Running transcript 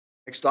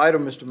Next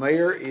item, Mr.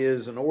 Mayor,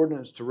 is an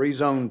ordinance to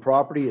rezone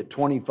property at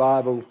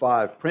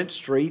 2505 Prince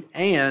Street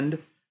and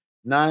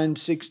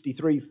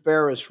 963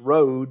 Farris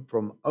Road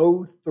from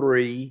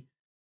O3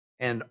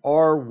 and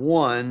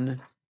R1,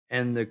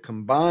 and the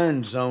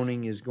combined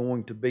zoning is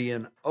going to be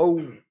an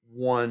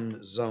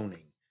O1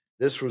 zoning.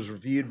 This was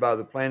reviewed by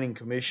the Planning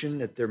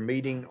Commission at their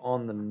meeting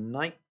on the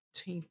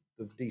 19th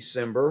of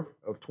December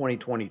of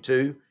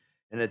 2022,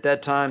 and at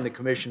that time, the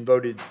commission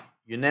voted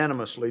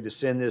unanimously to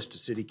send this to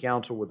City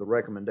Council with a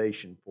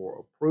recommendation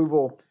for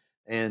approval.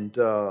 And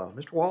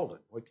Mr. Walden,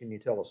 what can you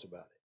tell us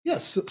about it?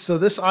 Yes, so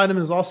this item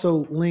is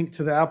also linked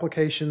to the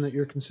application that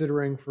you're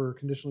considering for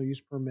conditional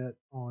use permit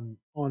on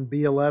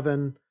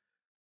B11.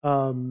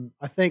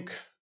 I think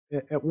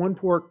at one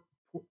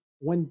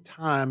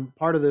time,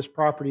 part of this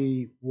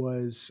property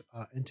was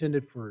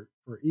intended for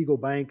Eagle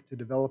Bank to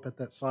develop at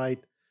that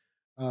site.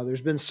 There's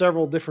been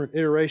several different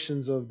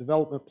iterations of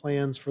development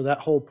plans for that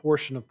whole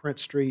portion of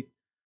Prince Street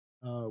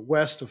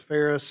west of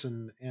Farris,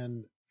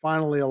 and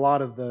finally a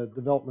lot of the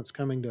developments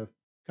coming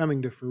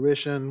to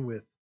fruition,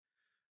 with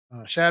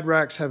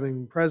Shadrack's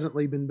having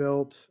presently been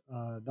built.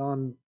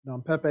 Don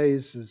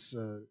Pepe's is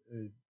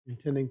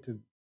intending to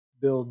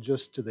build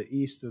just to the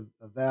east of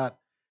that,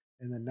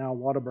 and then now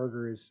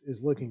Whataburger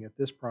is looking at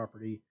this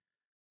property.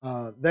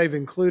 They've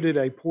included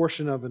a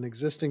portion of an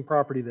existing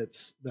property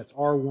that's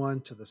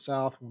R1 to the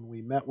south. When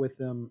we met with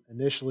them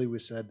initially, we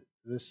said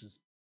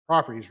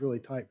property is really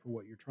tight for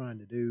what you're trying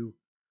to do.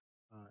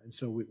 And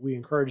so we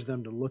encourage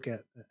them to look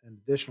at an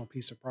additional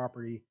piece of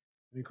property.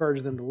 We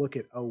encourage them to look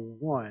at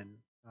O1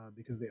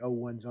 because the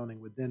O1 zoning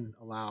would then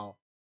allow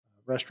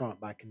restaurant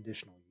by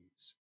conditional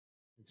use.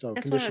 And so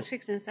that's what I was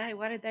fixing to say.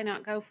 Why did they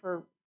not go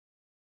for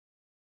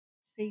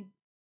C1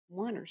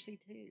 or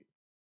C2?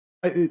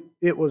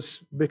 It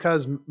was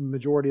because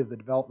majority of the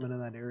development in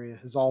that area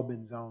has all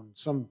been zoned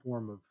some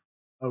form of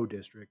O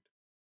district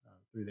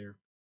through there.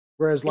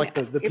 Whereas like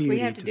the if PUD we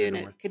have to do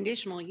a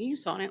conditional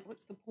use on it,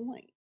 what's the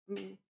point? I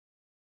mean,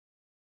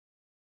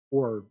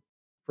 or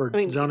for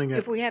zoning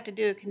if we have to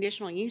do a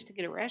conditional use to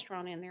get a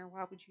restaurant in there,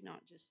 why would you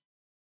not just?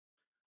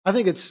 I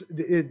think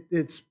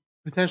it's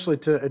potentially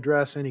to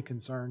address any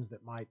concerns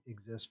that might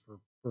exist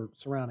for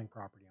surrounding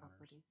property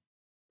owners.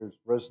 There's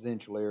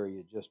residential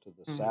area just to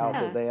the south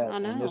of that,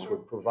 and this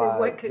would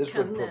provide.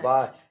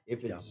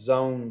 If it's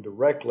zoned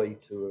directly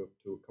to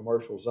a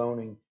commercial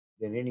zoning,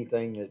 then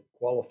anything that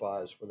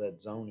qualifies for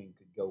that zoning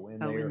could go in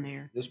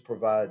there. This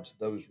provides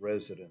those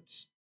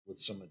residents with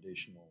some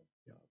additional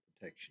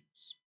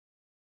protections.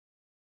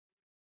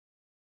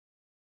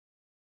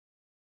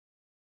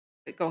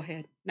 Go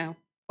ahead. No.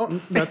 Oh,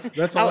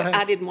 that's all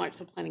I didn't watch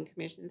the Planning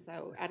Commission,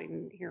 so I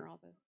didn't hear all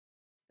the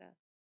stuff.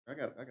 I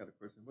got a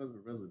question. What are the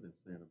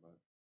residents saying about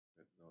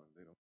that?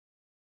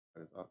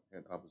 They don't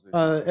had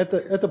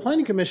opposition. At the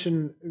Planning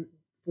Commission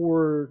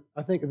for,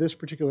 I think, this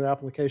particular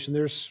application,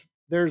 there's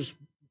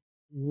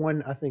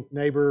one, I think,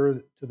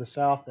 neighbor to the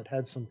south that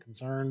had some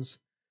concerns.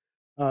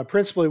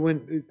 Principally,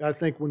 when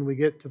we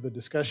get to the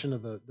discussion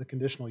of the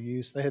conditional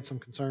use, they had some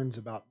concerns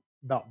about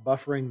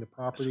buffering the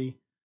property.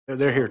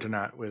 They're here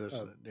tonight with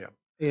us. Yeah.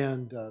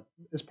 And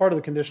as part of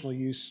the conditional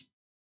use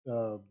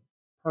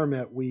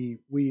permit, we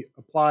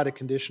applied a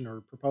condition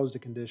or proposed a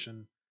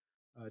condition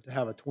to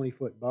have a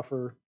 20-foot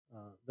buffer,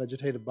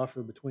 vegetative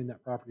buffer between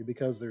that property,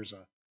 because there's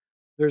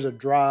a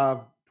drive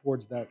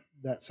towards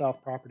that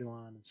south property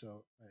line, and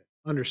so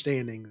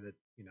understanding that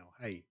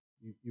hey,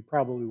 you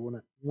probably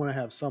want to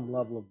have some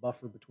level of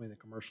buffer between the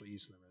commercial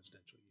use and the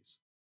residential use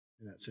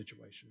in that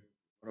situation.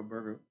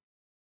 Whataburger?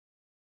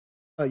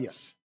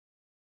 Yes.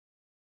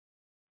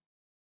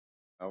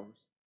 Hours?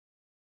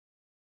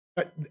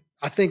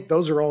 I think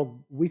those are all.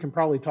 We can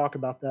probably talk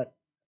about that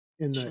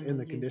in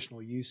the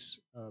conditional use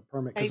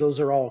permit, because those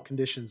are all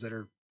conditions that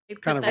are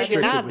kind of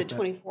restricted. They denied the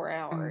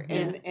 24-hour,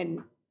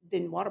 and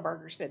then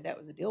Whataburger said that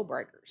was a deal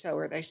breaker. So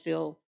are they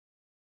still?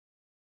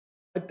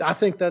 I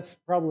think that's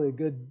probably a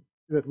good.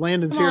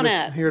 Landon's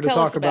here to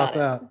talk about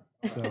that.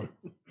 So. Y'all want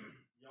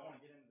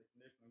to get into the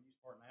conditional use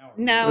part now?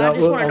 No, I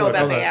just want to know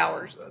about the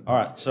hours. All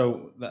right.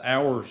 So the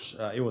hours,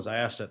 it was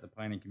asked at the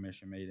Planning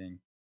Commission meeting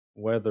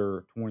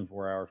whether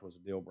 24 hours was a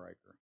deal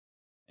breaker,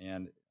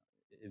 and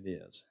it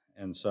is.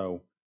 And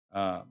so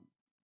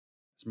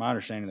it's my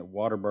understanding that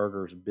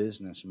Whataburger's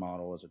business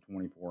model is a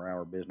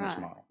 24-hour business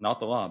model, not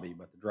the lobby,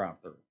 but the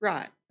drive-through.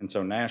 Right. And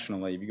so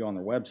nationally, if you go on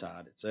their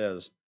website, it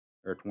says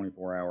they're a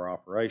 24-hour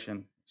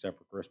operation, except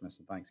for Christmas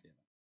and Thanksgiving.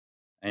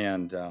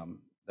 And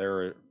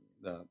the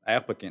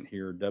applicant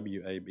here,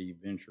 WAB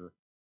Venture,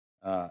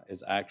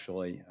 is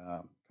actually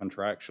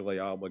contractually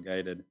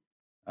obligated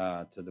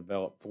to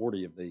develop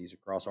 40 of these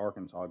across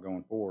Arkansas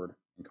going forward.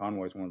 And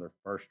Conway is one of their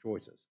first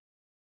choices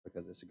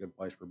because it's a good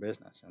place for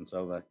business. And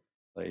so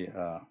they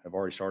have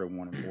already started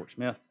one in Fort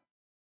Smith,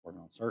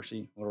 working on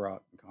Searcy, Little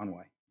Rock, and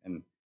Conway.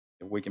 And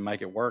if we can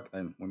make it work,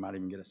 then we might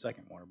even get a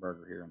second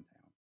Whataburger here in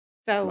town.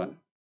 So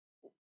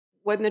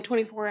wasn't the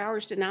 24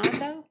 hours denied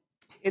though?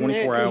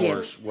 24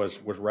 hours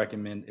was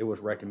recommended. It was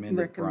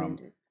recommended from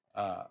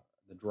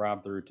the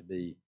drive-through to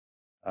be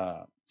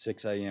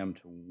 6 a.m.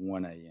 to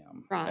 1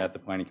 a.m. Right. at the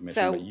planning commission,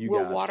 So but you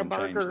will guys can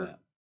change Whataburger- that.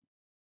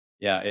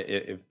 Yeah,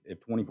 if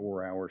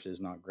 24 hours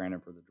is not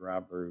granted for the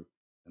drive-through,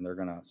 then they're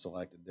going to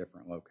select a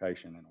different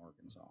location in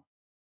Arkansas.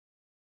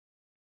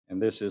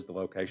 And this is the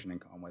location in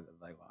Conway that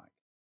they like.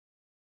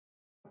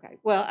 Okay,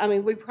 well, I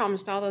mean, we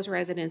promised all those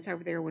residents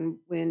over there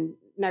when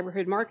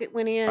Neighborhood Market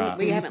went in, Right.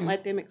 we haven't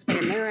let them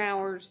expand their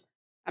hours.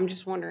 I'm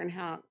just wondering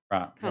how,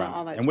 Right, kinda right.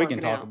 all that's And we can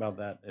working talk out. about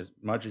that as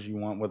much as you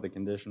want with the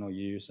conditional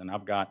use. And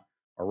I've got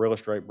a real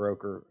estate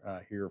broker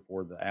here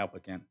for the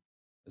applicant,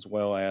 as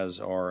well as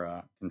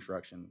our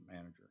construction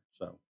manager.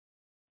 So,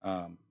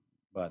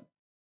 but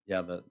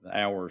yeah, the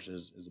hours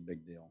is a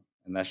big deal,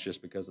 and that's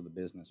just because of the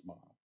business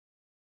model.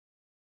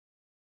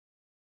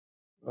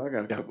 Well, I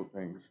got a couple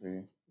things to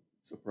say.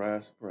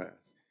 Surprise,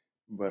 surprise.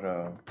 But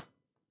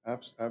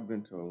I've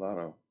been to a lot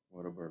of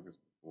Whataburgers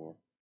before.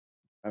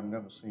 I've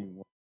never seen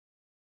one.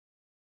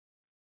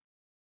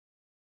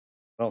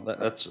 Well,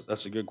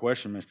 that's a good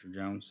question, Mr.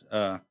 Jones.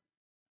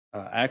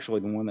 Actually,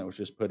 the one that was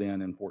just put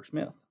in Fort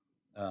Smith,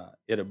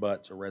 it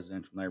abuts a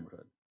residential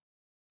neighborhood.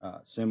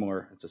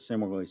 It's a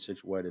similarly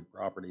situated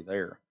property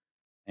there.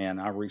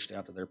 And I reached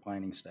out to their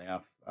planning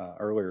staff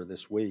earlier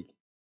this week,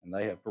 and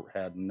they have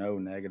had no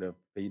negative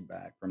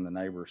feedback from the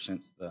neighbors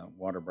since the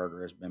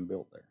Whataburger has been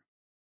built there.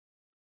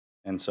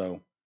 And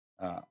so,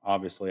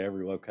 obviously,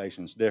 every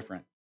location is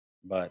different,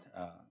 but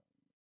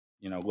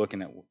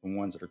looking at the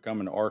ones that are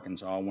coming to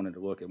Arkansas, I wanted to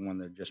look at one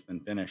that had just been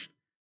finished,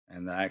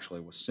 and that actually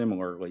was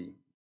similarly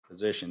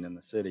positioned in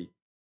the city,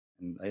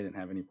 and they didn't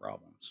have any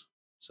problems.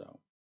 So,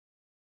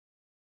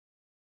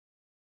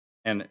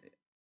 and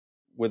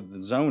with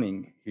the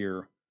zoning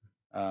here,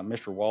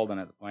 Mr. Walden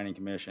at the Planning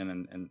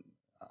Commission, and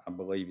I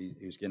believe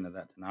he was getting to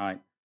that tonight,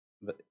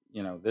 but,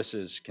 this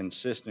is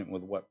consistent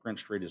with what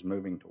Prince Street is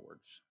moving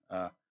towards.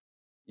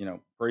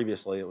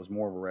 Previously it was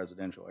more of a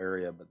residential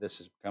area, but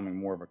this is becoming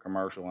more of a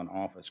commercial and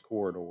office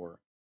corridor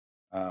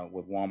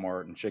with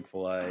Walmart and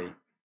Chick-fil-A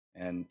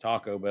and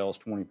Taco Bell's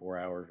 24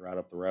 hours right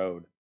up the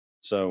road.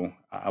 So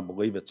I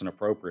believe it's an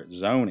appropriate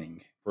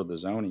zoning for the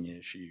zoning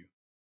issue.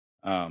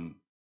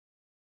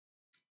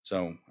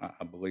 So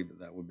I believe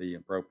that would be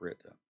appropriate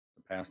to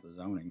pass the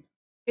zoning.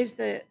 Is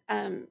the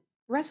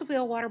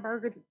Russellville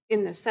Whataburger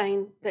in the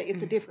same, that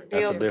it's a different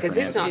That's deal? a different Because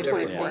it's not entity.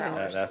 24 Yeah,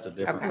 hours. that's a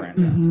different Okay.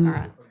 franchise. All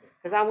right,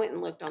 because I went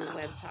and looked on the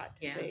website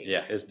to see.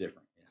 Yeah, it's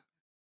different.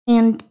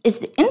 And is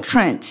the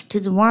entrance to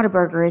the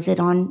Whataburger, is it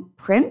on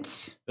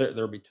Prince?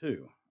 There'll be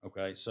two.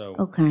 Okay, so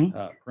Okay.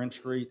 Prince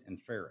Street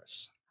and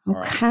Farris. All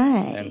right?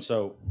 Okay. And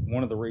so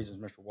one of the reasons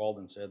Mr.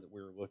 Walden said that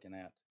we were looking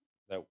at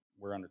that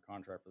we're under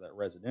contract for that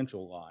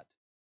residential lot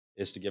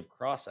is to give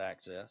cross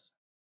access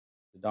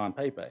to Don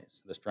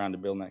Pepe's that's trying to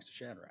build next to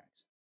Shadrack's.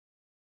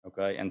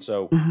 Okay, and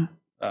so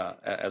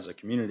as a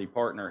community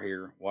partner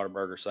here,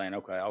 Whataburger saying,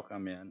 okay, I'll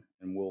come in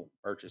and we'll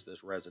purchase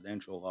this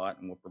residential lot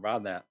and we'll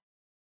provide that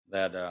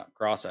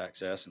cross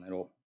access, and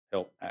it'll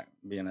help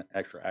be an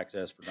extra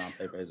access for Don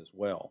Pepe's as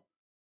well.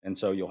 And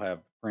so you'll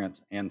have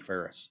Prince and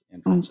Farris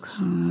entrances.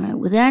 Okay.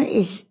 Well, that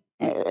is,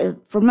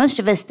 for most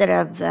of us that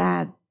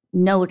have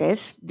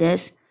noticed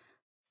this,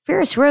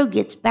 Farris Road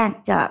gets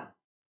backed up.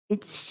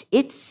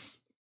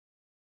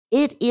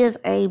 It is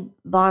a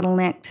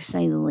bottleneck, to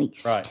say the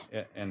least. Right,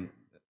 and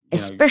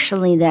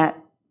especially that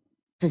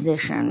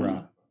position.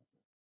 right.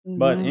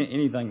 But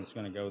anything that's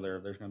going to go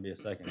there, there's going to be a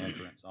second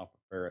entrance off of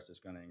Farris that's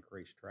going to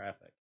increase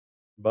traffic.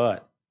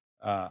 But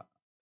I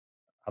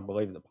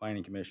believe the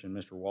Planning Commission,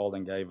 Mr.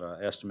 Walden gave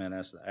an estimate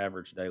as to the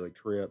average daily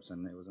trips,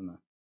 and it was in the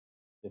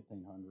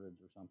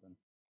 1,500s or something.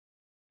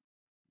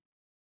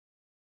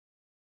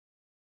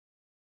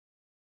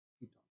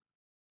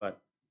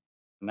 But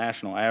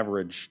national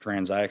average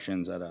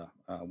transactions at a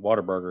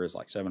Whataburger is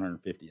like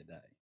 750 a day.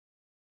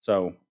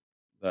 So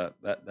that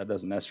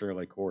doesn't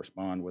necessarily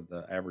correspond with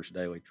the average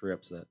daily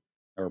trips that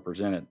are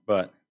presented.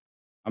 But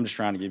I'm just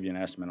trying to give you an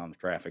estimate on the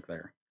traffic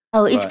there.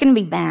 Oh, it's going to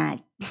be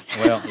bad.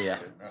 Well, yeah.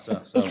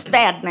 So it's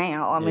bad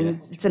now. I mean,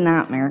 it's a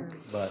nightmare.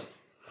 But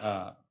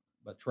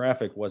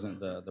traffic wasn't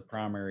the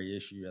primary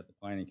issue at the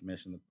Planning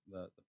Commission.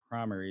 The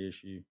primary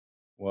issue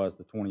was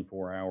the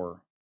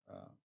 24-hour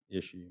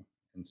issue.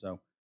 And so,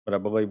 but I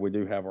believe we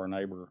do have our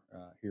neighbor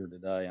here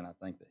today, and I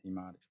think that he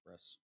might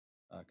express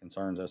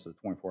concerns as to the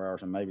 24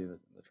 hours and maybe the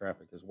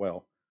traffic as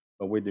well.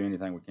 But we do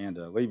anything we can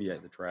to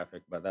alleviate the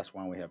traffic, but that's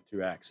why we have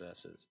two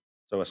accesses.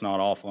 So it's not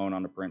all flowing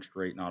onto Prince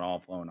Street, not all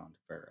flowing onto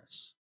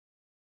Farris.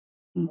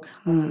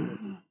 Okay.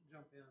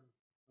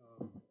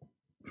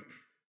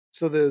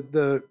 So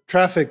the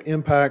traffic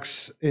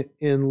impacts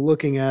in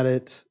looking at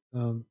it,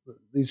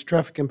 these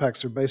traffic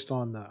impacts are based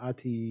on the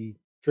ITE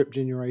trip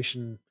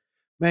generation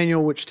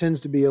manual, which tends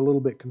to be a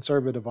little bit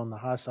conservative on the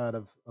high side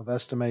of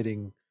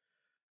estimating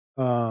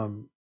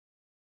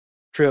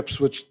trips,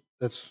 which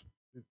that's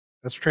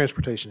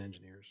transportation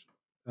engineers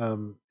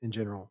in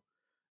general.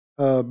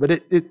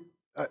 But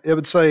I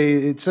would say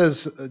it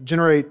says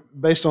generate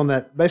based on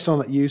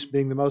that use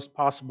being the most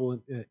possible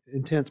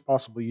intense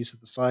possible use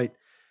of the site,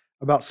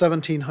 about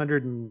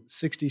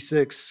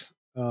 1,766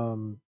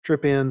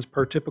 trip ins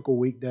per typical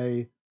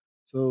weekday.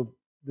 So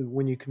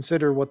when you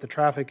consider what the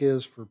traffic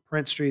is for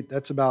Prince Street,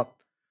 that's about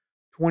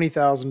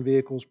 20,000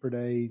 vehicles per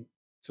day.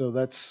 So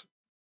that's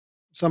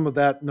some of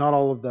that, not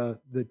all of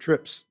the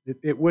trips.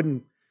 It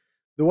wouldn't,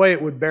 the way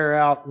it would bear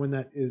out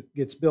when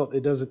gets built,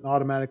 it doesn't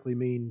automatically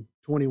mean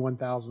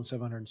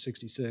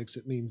 21,766.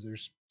 It means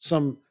there's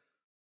some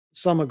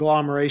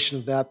agglomeration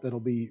of that'll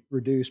be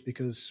reduced,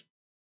 because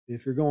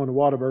if you're going to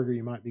Whataburger,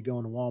 you might be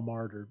going to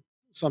Walmart or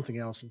something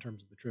else in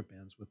terms of the trip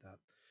ends with that.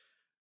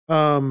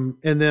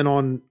 And then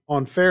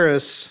on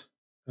Farris,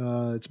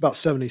 it's about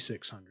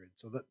 7,600.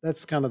 So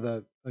that's kind of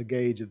a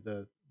gauge of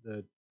the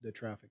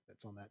traffic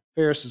that's on that.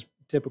 Farris is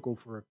typical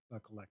for a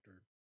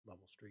collector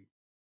level street.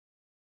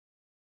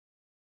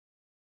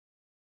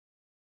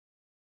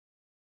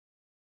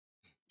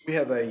 We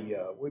have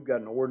we've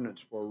got an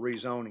ordinance for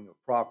rezoning of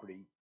property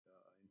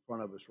in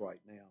front of us right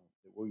now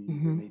that we either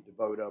need to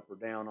vote up or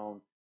down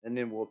on, and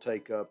then we'll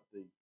take up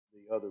the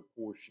other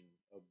portion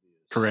of this.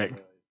 Correct.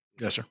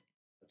 Yes, sir.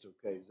 That's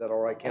okay. Is that all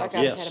right, I got Council?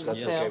 ahead Yes, of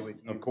That's myself. okay with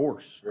you? Of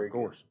course, Very of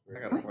course. good. I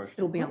Very got a good. question.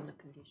 It'll be on the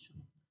conditional.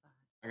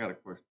 I got a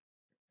question.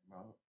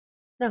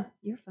 No,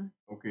 you're fine.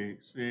 Okay,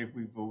 say if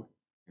we vote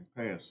and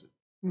pass it,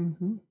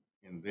 Mm-hmm.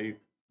 and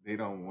they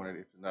don't want it,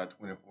 if it's not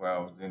 24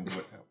 hours, then what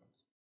happens?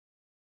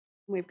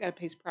 We've got a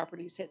piece of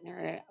property sitting there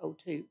at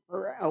 02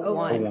 or Oh,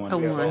 01 01. Oh,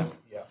 We have one.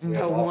 yeah, Mm. we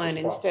have Oh, office one property,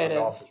 instead of-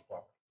 office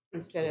property.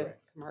 instead of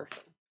Correct.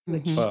 commercial, Mhm.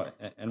 which Well,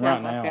 and right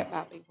sounds like now, that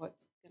might be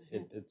what's going to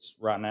happen. it's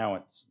right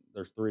now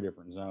there's 3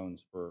 different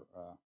zones for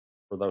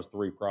those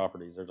 3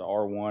 properties. There's a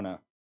R1,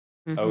 a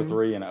Mhm.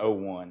 03, and a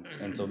 01.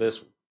 And so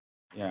this,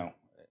 you know,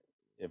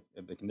 if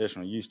the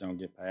conditional use don't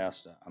get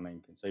passed, I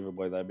mean,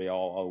 conceivably they'd be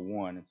all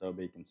 01, and so it'd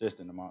be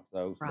consistent amongst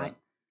those. Right.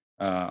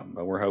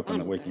 But we're hoping Fine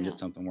that we with can that. get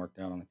something worked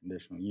out on the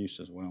conditional use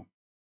as well.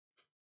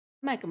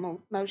 Make a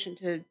motion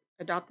to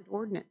adopt the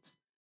ordinance.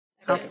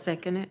 I'll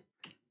second it.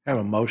 Have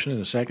a motion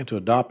and a second to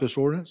adopt this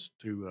ordinance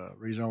to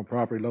rezone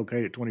property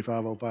located at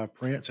 2505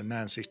 Prince and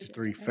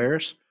 963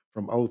 Ferris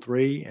from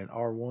 03 and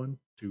R1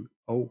 to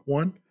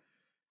 01.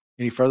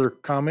 Any further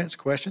comments,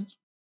 questions?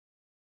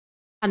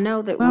 I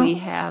know that Well- we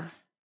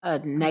have a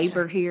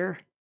neighbor here,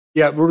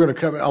 Yeah, we're going to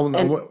come on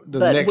and, the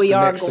but next, we the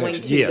are next going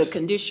section. to, Yes. the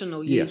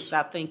conditional Yes. use,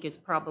 I think, is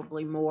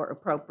probably more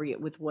appropriate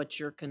with what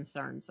your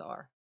concerns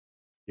are.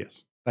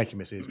 Yes. Thank you,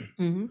 Ms. Isby.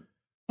 Mm-hmm.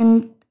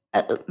 And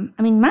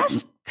I mean, my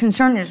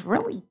concern is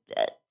really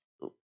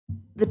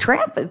the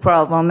traffic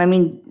problem. I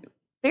mean,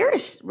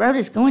 Farris Road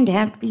is going to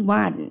have to be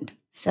widened,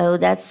 so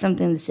that's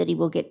something the city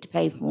will get to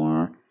pay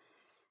for.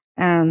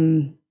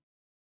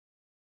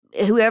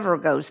 Whoever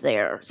goes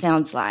there,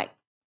 sounds like.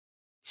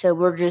 So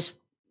we're just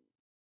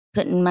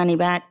putting money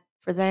back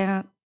for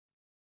that.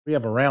 We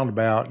have a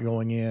roundabout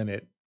going in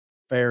at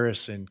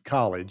Ferris and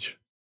College.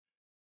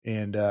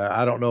 And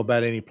I don't know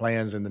about any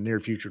plans in the near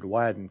future to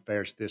widen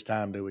Ferris at this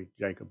time, do we,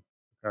 Jacob?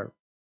 Or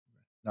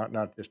not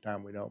at this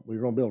time, we don't. We're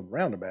going to build a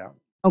roundabout.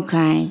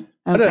 Okay.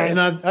 I Okay.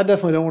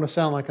 definitely don't want to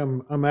sound like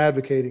I'm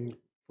advocating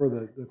for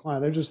the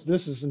client.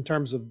 This is in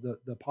terms of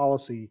the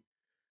policy.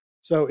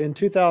 So in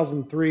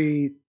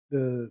 2003,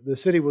 the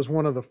city was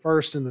one of the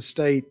first in the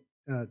state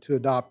to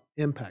adopt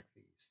impact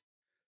fees.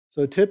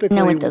 So typically,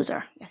 know what those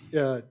are. Yes.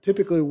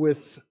 typically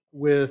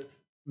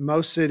with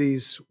most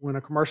cities, when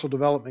a commercial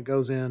development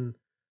goes in,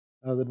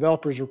 the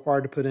developer is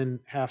required to put in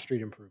half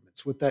street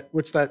improvements,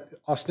 which that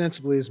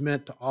ostensibly is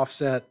meant to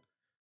offset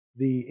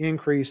the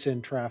increase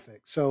in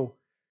traffic. So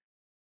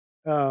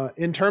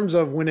in terms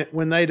of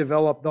when they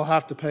develop, they'll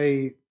have to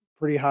pay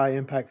pretty high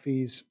impact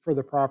fees for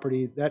the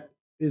property. That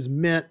is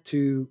meant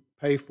to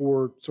pay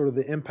for sort of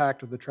the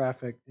impact of the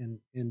traffic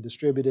and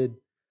distributed.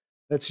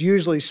 That's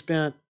usually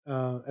spent,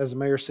 as the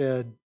mayor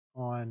said,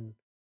 on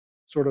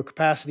sort of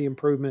capacity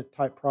improvement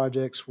type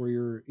projects where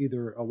you're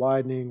either a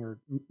widening or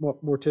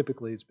more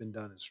typically it's been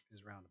done as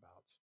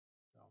roundabouts.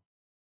 So.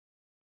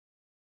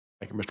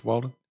 Thank you, Mr.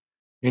 Walden.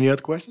 Any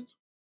other questions?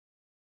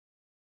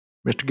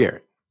 Mr.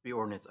 Garrett. Be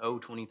ordinance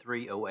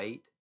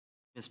 02308.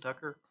 Ms.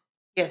 Tucker?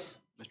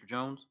 Yes. Mr.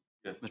 Jones?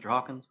 Yes. Mr.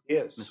 Hawkins?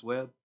 Yes. Ms.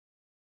 Webb?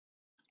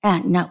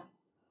 No.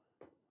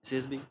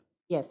 Ms. Isby?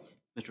 Yes.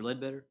 Mr.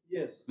 Ledbetter?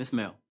 Yes. Ms.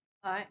 Mel?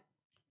 Aye.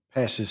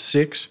 Passes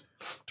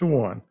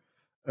 6-1.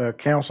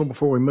 Council,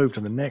 before we move to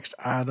the next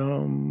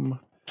item,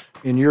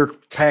 in your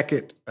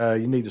packet,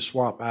 you need to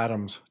swap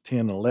items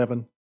 10 and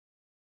 11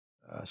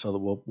 so that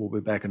we'll be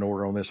back in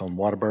order on this on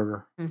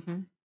Whataburger. Mm-hmm.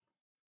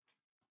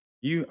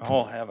 You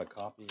all have a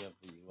copy of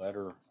the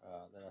letter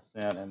that I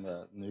sent and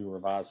the new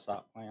revised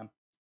site plan.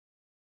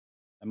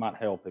 It might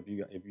help if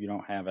you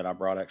don't have it. I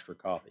brought extra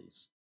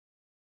copies.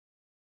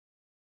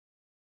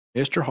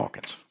 Mr.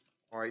 Hawkins.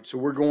 All right, so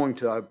we're going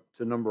to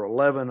number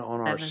 11 on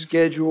our 11.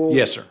 schedule.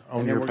 Yes, sir. On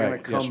And your then we're going to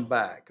packet. Yes, come sir.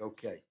 back.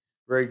 Okay,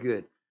 very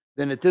good.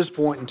 Then at this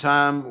point in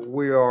time,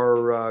 we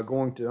are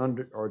going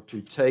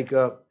to take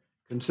up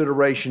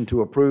consideration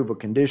to approve a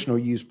conditional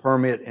use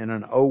permit in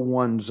an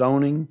 01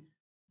 zoning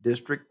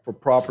district for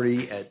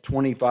property at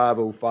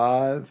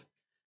 2505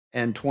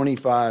 and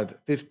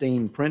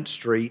 2515 Prince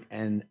Street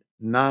and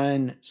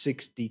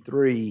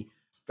 963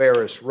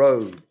 Farris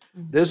Road.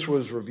 This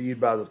was reviewed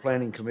by the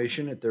Planning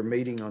Commission at their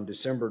meeting on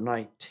December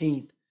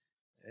 19th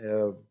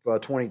of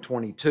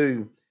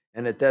 2022.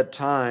 And at that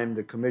time,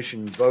 the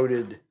commission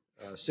voted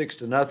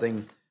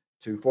 6-0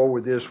 to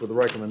forward this with a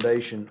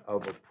recommendation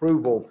of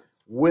approval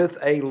with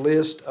a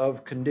list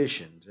of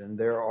conditions. And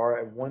there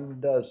are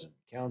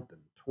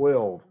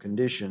 12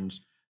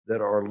 conditions that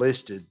are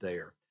listed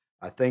there.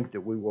 I think that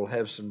we will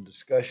have some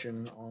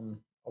discussion on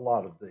a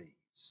lot of these.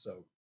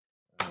 So,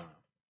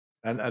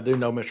 And I do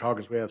know, Mr.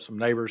 Hawkins, we have some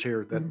neighbors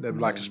here that would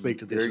like to speak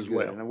to this very as good,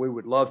 well. and we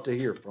would love to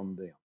hear from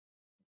them.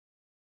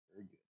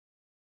 Very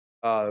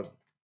good.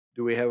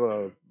 Do we have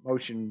a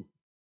motion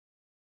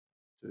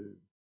to?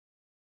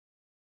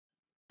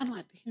 I'd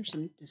like to hear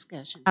some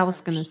discussion. I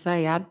was going to first.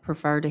 say, I'd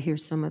prefer to hear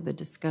some of the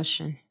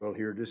discussion. We'll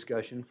hear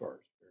discussion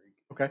first. Very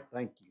good. Okay.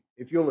 Thank you.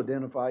 If you'll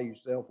identify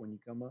yourself when you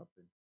come up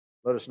and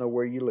let us know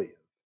where you live.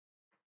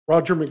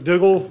 Roger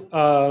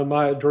McDougall.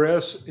 My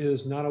address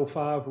is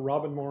 905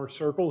 Robin Marr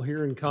Circle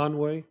here in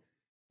Conway.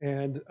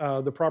 And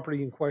the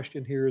property in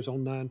question here is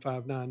on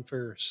 959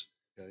 Farris.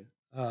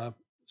 Okay.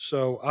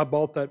 So I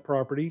bought that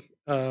property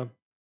and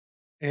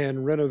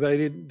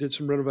did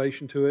some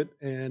renovation to it,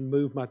 and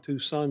moved my 2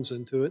 sons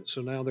into it.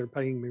 So now they're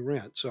paying me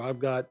rent. So I've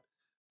got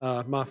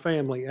my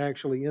family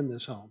actually in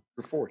this home.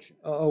 You're fortunate.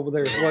 Over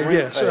there. Well,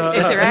 yes. If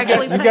they're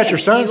actually you got your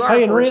sons you are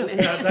paying rent?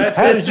 fortunate.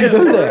 How did you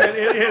do that?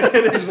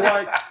 It is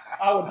like,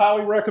 I would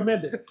highly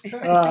recommend it.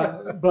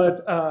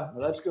 But Now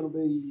that's going to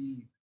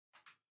be,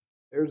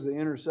 there's the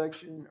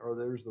intersection, or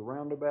there's the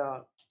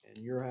roundabout,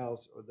 and your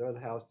house, or that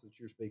house that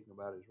you're speaking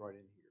about is right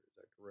in here. Is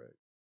that correct?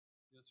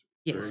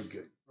 Yes.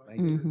 Very good.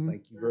 Thank you. Mhm.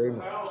 Thank you very there's a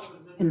much. house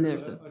And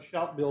there's there's a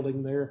shop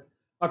building there.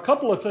 A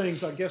couple of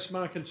things, I guess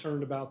my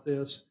concern about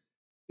this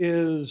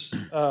is,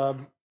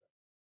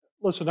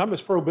 listen, I'm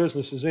as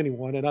pro-business as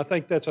anyone, and I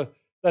think that's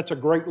a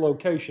great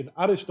location.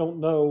 I just don't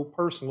know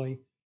personally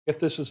if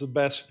this is the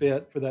best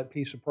fit for that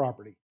piece of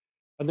property.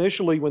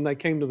 Initially, when they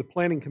came to the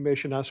Planning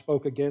Commission, I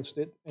spoke against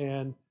it,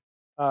 and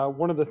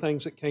one of the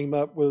things that came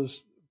up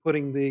was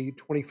putting the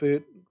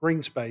 20-foot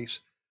green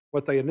space.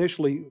 What they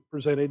initially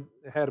presented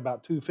had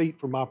about 2 feet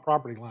from my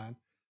property line.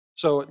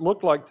 So it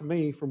looked like to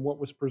me, from what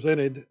was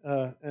presented,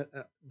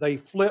 they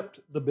flipped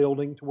the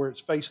building to where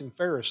it's facing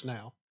Farris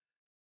now.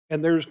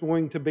 And there's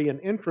going to be an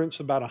entrance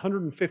about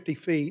 150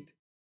 feet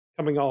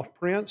coming off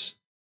Prince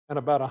and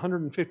about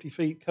 150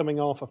 feet coming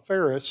off of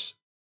Farris,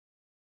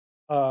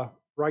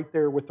 right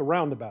there with the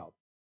roundabout.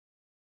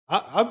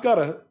 I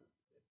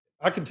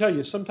can tell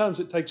you,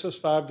 sometimes it takes us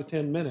 5 to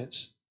 10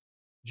 minutes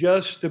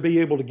just to be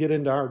able to get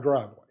into our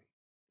driveway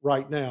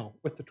right now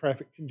with the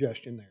traffic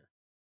congestion there.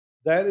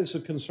 That is a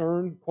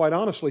concern. Quite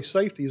honestly,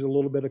 safety is a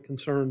little bit of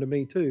concern to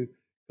me too,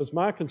 because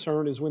my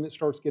concern is when it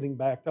starts getting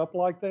backed up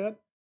like that,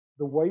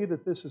 the way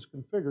that this is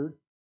configured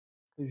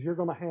is you're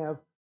going to have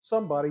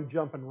somebody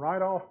jumping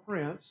right off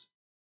Prince,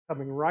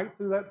 coming right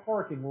through that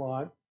parking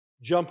lot,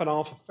 jumping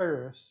off of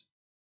Farris.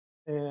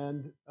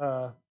 And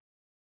my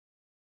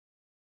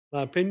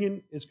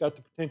opinion, it's got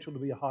the potential to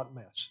be a hot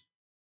mess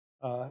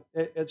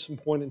at some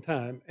point in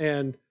time.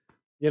 And,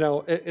 you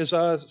know, as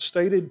I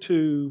stated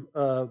to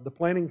the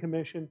Planning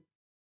Commission,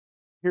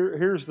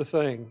 here's the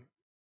thing.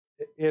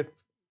 If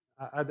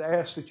I'd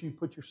ask that you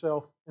put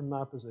yourself in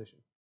my position,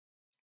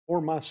 or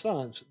my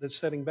son's that's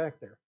sitting back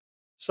there.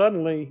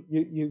 Suddenly,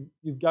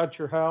 you've got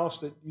your house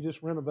that you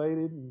just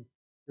renovated and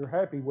you're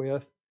happy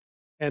with,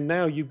 and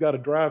now you've got to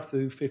drive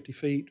through 50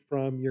 feet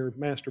from your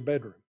master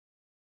bedroom.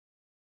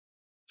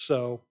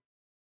 So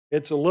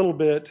it's a little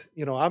bit,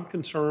 you know, I'm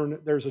concerned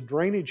there's a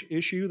drainage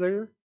issue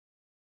there.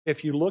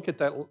 If you look at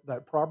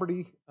that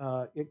property,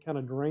 it kind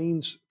of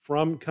drains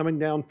from coming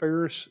down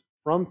Farris,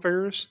 from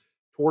Farris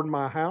toward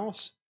my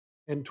house.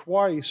 And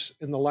twice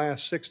in the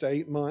last 6 to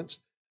 8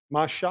 months,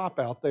 my shop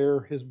out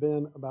there has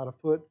been about a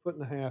foot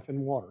and a half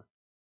in water.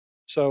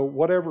 So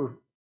whatever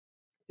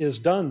is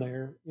done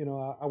there, you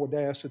know, I would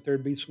ask that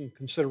there'd be some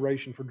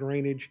consideration for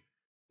drainage,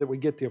 that we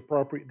get the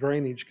appropriate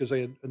drainage, because they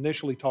had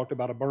initially talked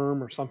about a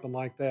berm or something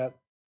like that,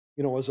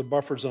 you know, as a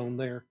buffer zone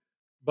there.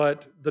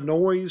 But the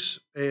noise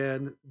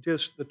and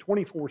just the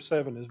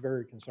 24/7 is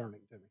very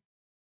concerning to me.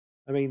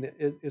 I mean,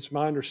 it's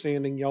my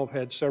understanding y'all have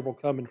had several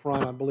come in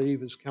front, I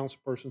believe, as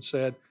councilperson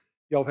said,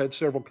 y'all have had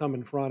several come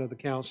in front of the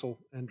council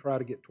and try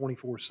to get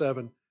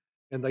 24/7.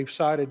 And they've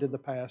cited in the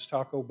past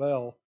Taco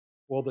Bell.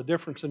 Well, the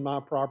difference in my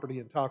property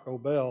and Taco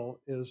Bell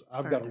is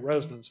I've got a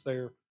residence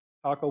there.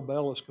 Taco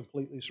Bell is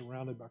completely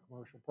surrounded by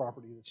commercial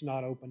property that's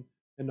not open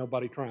and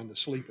nobody trying to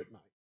sleep at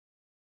night.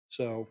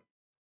 So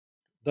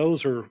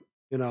those are,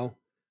 you know,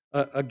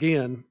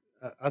 again,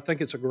 I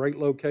think it's a great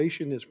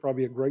location. It's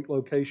probably a great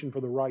location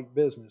for the right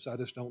business. I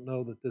just don't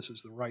know that this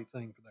is the right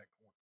thing for that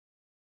corner.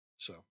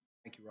 So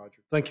Thank you,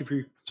 Roger. thank you for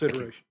your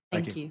consideration.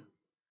 Thank you.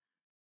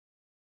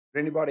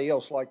 Would anybody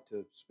else like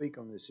to speak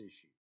on this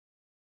issue?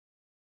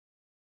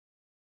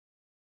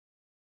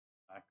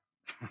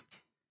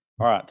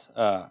 All right,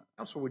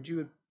 Council, would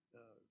you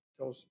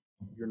tell us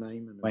your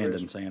name and Landon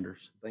address?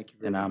 Sanders, Thank you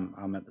very and much.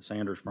 I'm at the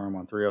Sanders firm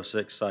on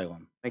 306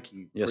 Salem. Thank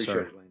you. Yes, Appreciate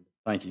sir. it, Landon.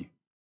 Thank you.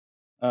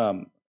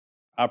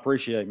 I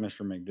appreciate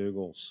Mr.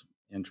 McDougal's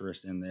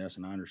interest in this,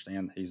 and I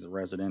understand that he's the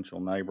residential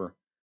neighbor.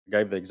 I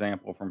gave the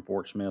example from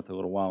Fort Smith a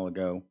little while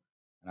ago,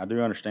 and I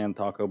do understand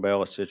Taco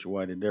Bell is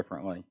situated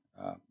differently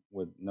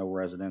with no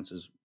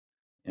residences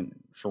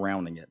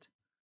surrounding it.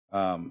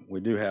 We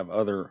do have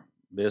other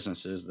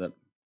businesses that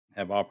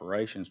have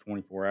operations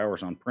 24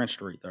 hours on Prince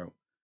Street, though.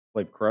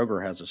 I believe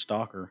Kroger has a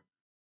stalker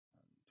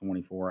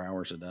 24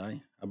 hours a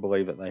day. I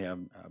believe that they have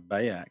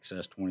bay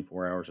access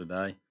 24 hours a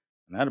day,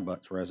 and that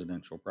abuts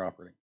residential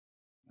property.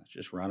 That's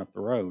just right up the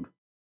road.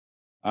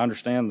 I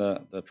understand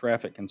the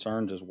traffic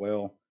concerns as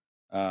well.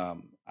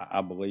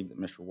 I believe that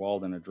Mr.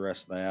 Walden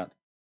addressed that.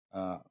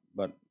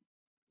 But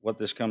what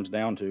this comes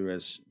down to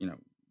is,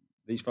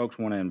 these folks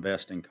want to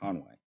invest in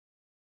Conway.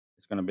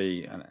 It's going to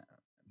be,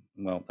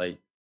 they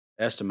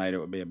estimate it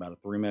would be about a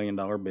 $3 million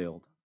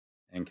build,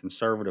 and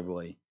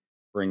conservatively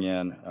bring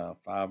in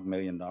 $5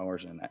 million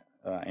in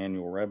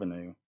annual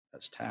revenue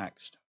that's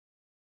taxed.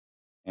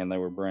 And they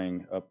would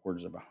bring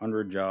upwards of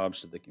 100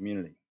 jobs to the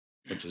community,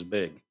 which is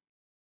big.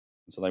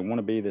 And so they want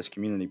to be this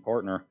community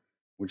partner.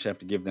 We just have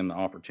to give them the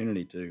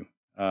opportunity to.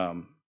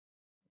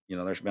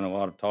 There's been a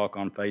lot of talk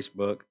on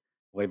Facebook.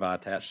 I believe I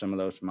attached some of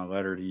those to my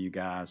letter to you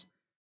guys.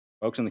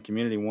 Folks in the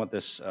community want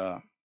this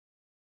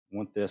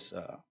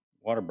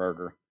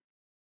Whataburger.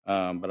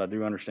 But I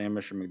do understand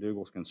Mr.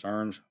 McDougal's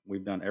concerns.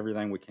 We've done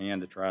everything we can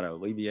to try to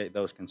alleviate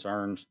those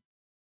concerns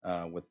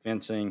with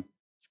fencing,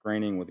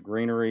 screening with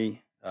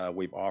greenery.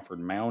 We've offered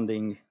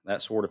mounding,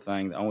 that sort of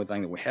thing. The only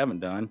thing that we haven't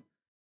done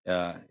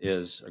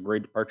is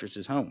agreed to purchase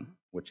his home,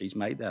 which he's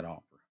made that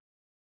offer.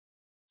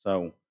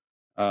 So,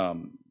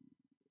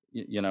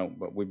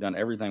 but we've done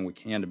everything we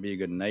can to be a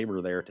good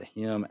neighbor there to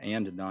him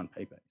and to Don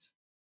Pepe's.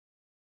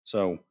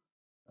 So,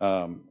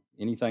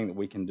 anything that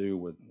we can do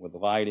with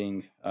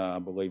lighting, I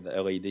believe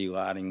the LED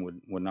lighting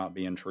would not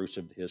be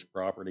intrusive to his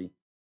property.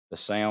 The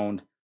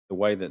sound, the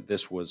way that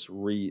this was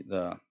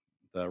the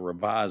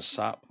revised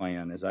site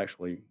plan is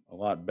actually a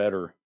lot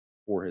better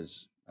for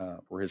his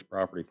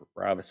property, for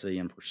privacy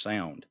and for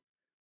sound.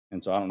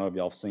 And so I don't know if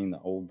y'all have seen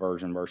the old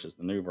version versus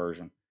the new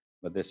version,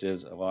 but this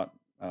is a lot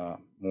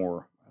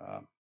more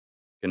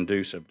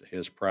conducive to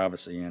his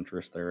privacy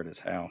interest there at his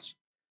house.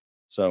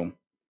 So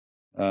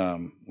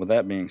with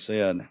that being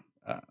said,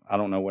 I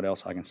don't know what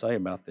else I can say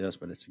about this,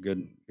 but it's a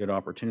good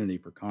opportunity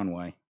for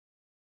Conway.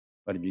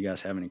 But if you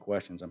guys have any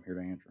questions, I'm here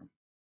to answer them.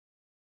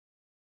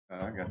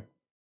 I got it.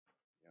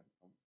 Yeah,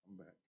 I'm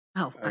back.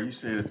 Oh, You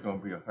said it's going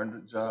to be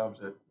 100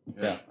 jobs at.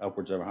 Yeah,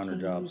 upwards of 100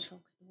 jobs.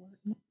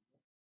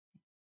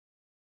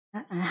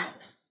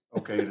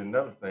 Okay, and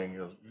another thing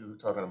is you were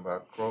talking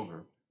about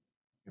Kroger.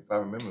 If I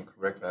remember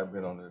correctly, I've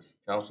been on this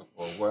council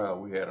for a while.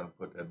 We had them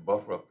put that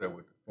buffer up there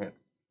with the fence,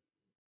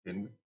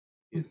 didn't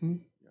we? Mm-hmm.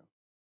 Yeah.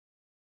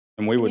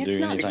 And we would It's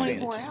do not anything.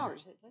 24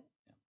 hours, is it?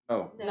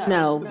 No.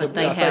 No, but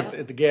they I think have.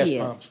 at the gas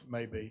yes. pumps,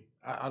 maybe.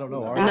 I don't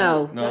know. Are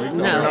No, they? No, you're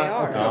talking no.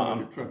 about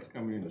the trucks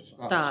coming in to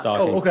stop. Stop.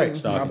 Stocking. Oh, okay. My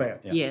Stocking, bad.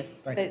 yeah.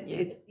 Yes. Thank But you.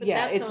 it's, But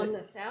yeah, that's it's, on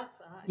the south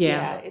side.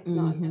 yeah, it's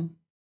not. Mhm.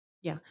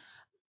 Yeah.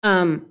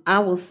 I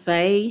will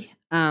say,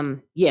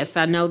 yes,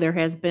 I know there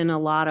has been a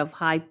lot of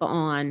hype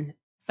on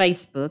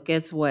Facebook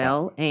as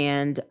well.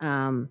 And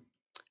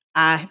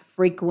I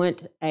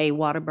frequent a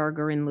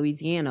Whataburger in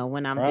Louisiana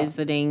when I'm Right.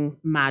 visiting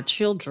my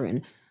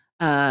children.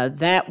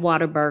 That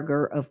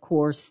Whataburger, of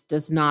course,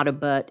 does not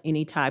abut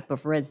any type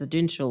of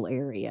residential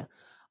area.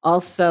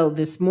 Also,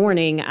 this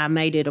morning, I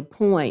made it a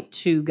point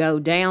to go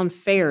down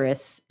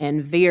Farris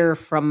and veer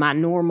from my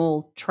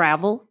normal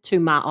travel to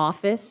my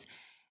office.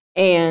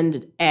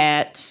 And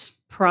at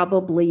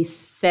probably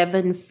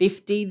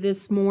 7:50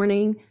 this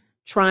morning,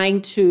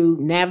 trying to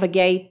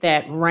navigate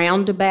that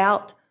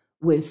roundabout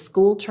with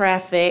school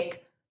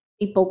traffic,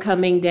 people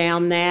coming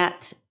down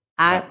that.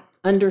 I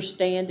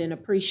understand and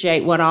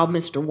appreciate what all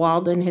Mr.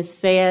 Walden has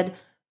said,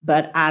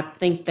 but I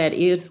think that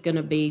is going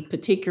to be,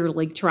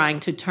 particularly trying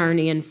to turn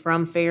in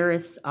from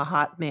Ferris, a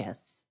hot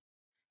mess.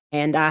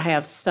 And I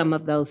have some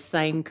of those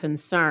same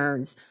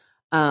concerns.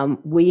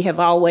 We have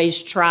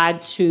always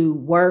tried to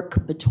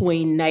work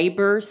between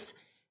neighbors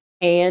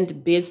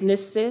and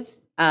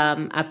businesses.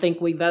 I think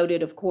we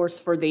voted, of course,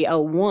 for the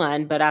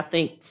 01, but I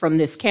think from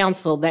this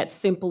council, that's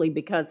simply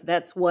because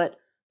that's what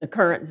the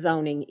current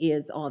zoning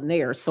is on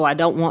there. So I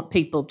don't want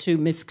people to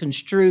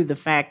misconstrue the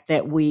fact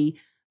that we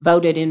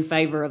voted in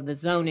favor of the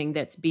zoning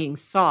that's being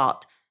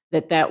sought,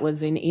 that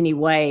was in any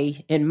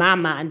way, in my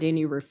mind,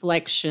 any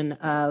reflection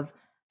of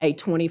a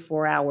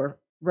 24-hour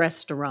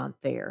restaurant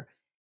there.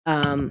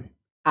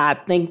 I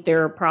think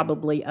there are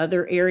probably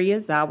other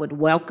areas I would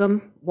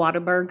welcome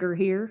Whataburger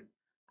here.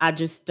 I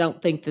just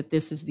don't think that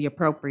this is the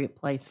appropriate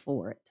place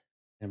for it.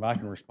 If I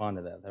can respond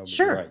to that, that would be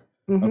Sure. great.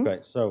 Mhm.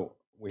 Okay, so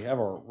we have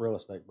our real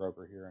estate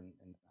broker here, and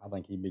I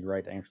think he'd be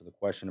great to answer the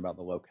question about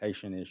the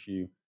location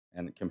issue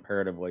and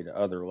comparatively to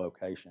other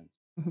locations.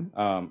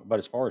 Mhm. But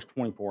as far as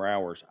 24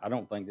 hours, I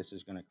don't think this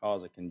is going to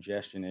cause a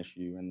congestion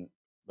issue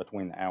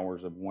between the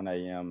hours of 1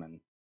 a.m. and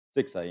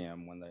 6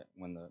 a.m.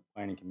 when the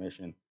Planning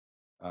Commission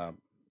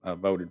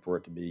voted for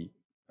it to be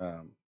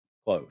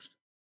closed.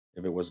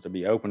 if it was to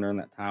be open during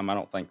that time, I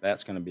don't think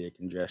that's going to be a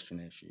congestion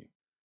issue.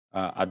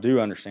 I do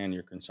understand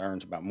your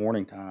concerns about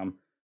morning time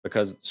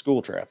because of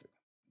school traffic,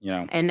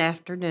 And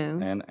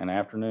afternoon. and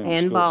afternoon.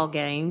 And school. ball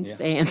games.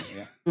 Yeah, And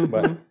yeah.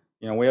 But,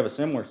 we have a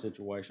similar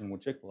situation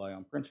with Chick-fil-A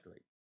on Prince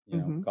Street,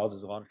 Mhm.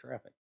 causes a lot of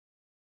traffic.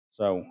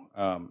 So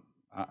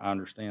I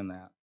understand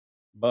that.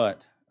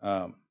 But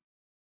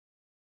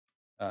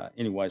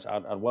anyways,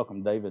 I'd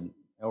welcome David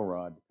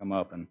Elrod to come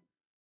up and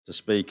to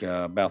speak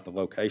about the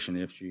location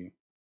issue.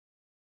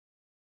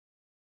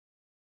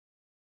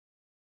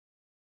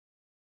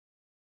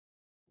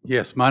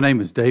 Yes, my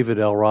name is David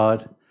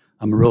Elrod.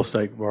 I'm a real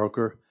estate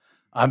broker.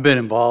 I've been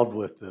involved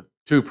with the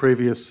two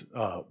previous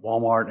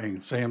Walmart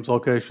and Sam's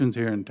locations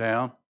here in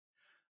town.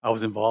 I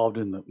was involved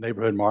in the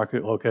neighborhood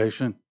market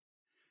location,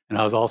 and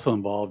I was also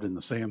involved in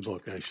the Sam's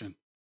location.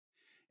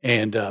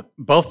 And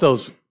both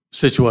those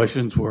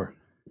situations were,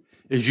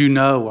 as you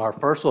know, our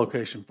first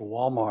location for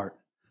Walmart,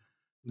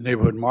 the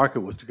neighborhood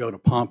market, was to go to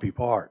Pompey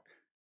Park.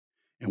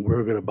 And we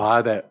were going to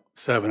buy that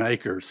 7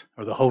 acres,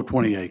 or the whole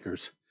 20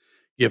 acres,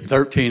 give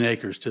 13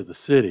 acres to the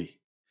city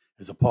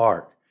as a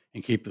park,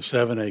 and keep the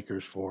 7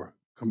 acres for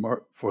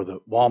the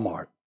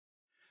Walmart.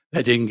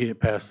 That didn't get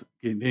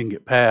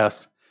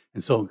passed,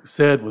 and so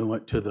instead we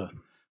went to the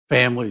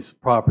family's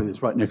property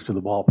that's right next to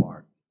the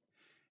ballpark.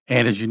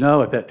 And as you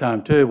know, at that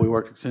time too, we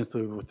worked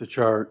extensively with the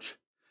church,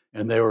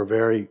 and they were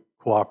very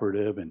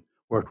cooperative and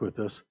worked with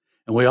us.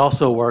 And we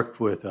also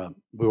worked with,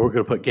 we were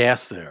going to put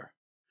gas there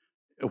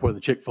where the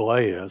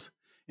Chick-fil-A is,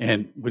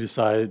 and we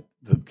decided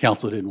the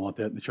council didn't want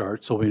that in the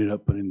church, so we ended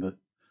up putting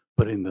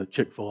the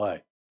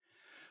Chick-fil-A.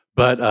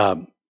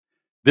 But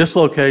this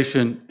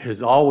location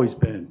has always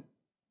been,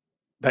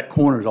 that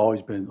corner has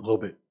always been a little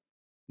bit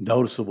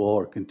noticeable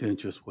or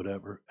contentious,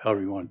 whatever,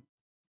 however you want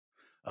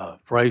to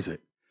phrase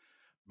it.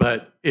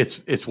 But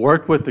it's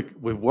worked with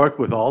we've worked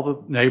with all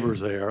the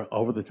neighbors there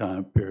over the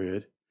time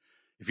period.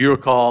 If you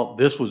recall,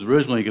 this was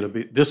originally going to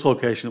be, this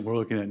location that we're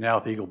looking at now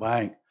with Eagle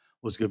Bank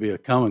was going to be a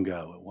come and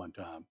go at one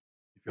time.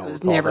 It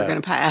was never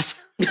going to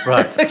pass.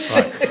 Right.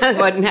 That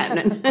wasn't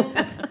happening.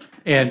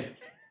 And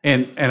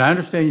I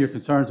understand your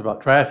concerns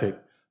about traffic,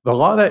 but a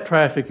lot of that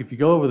traffic, if you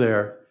go over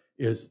there,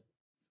 is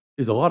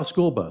a lot of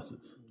school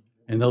buses.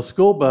 And those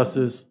school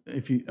buses,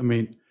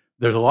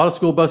 there's a lot of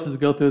school buses that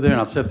go through there,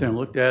 and I've sat there and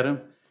looked at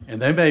them, and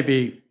they may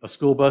be a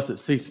school bus that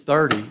seats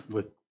 30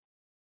 with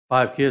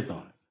 5 kids on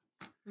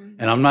it. Mm-hmm.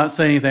 And I'm not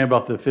saying anything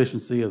about the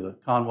efficiency of the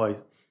Conway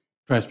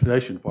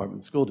Transportation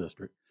Department, the school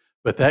district,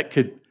 but that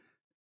could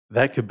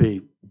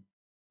be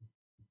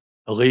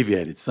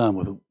alleviated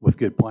some with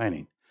good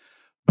planning.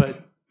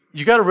 But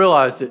you got to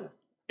realize that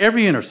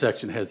every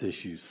intersection has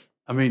issues.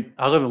 I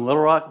live in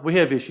Little Rock. We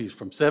have issues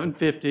from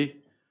 750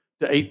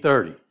 to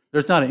 830.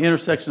 There's not an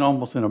intersection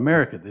almost in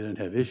America that didn't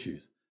have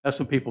issues. That's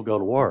when people go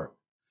to work.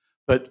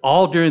 But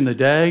all during the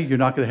day, you're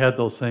not going to have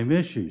those same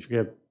issues.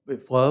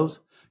 It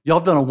flows. Y'all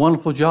have done a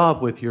wonderful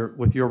job with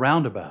your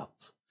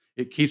roundabouts.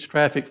 It keeps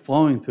traffic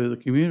flowing through the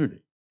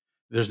community.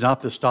 There's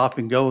not the stop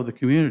and go of the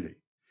community.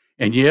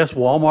 And yes,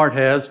 Walmart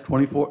has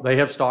 24, they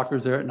have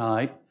stalkers there at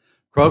night.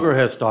 Kroger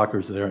has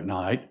stalkers there at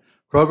night.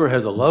 Kroger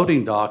has a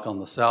loading dock on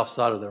the south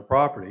side of their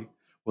property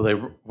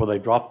where they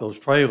drop those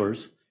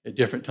trailers at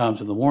different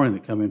times in the morning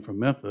that come in from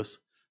Memphis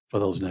for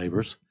those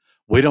neighbors.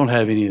 We don't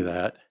have any of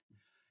that.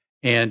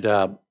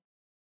 And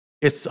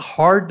it's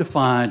hard to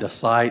find a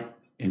site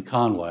in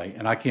Conway,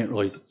 and I can't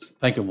really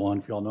think of one.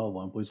 If y'all know of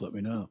one, please let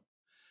me know,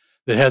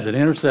 that has an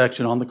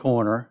intersection on the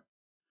corner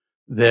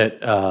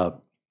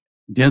that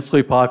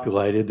densely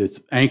populated,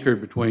 that's anchored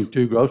between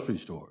 2 grocery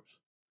stores.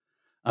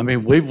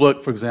 We've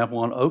looked, for example,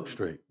 on Oak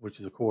Street, which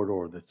is a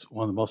corridor that's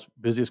one of the most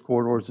busiest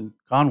corridors in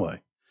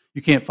Conway.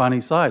 You can't find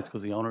any sites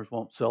because the owners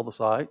won't sell the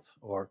sites,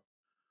 or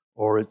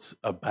it's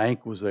a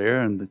bank was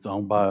there and it's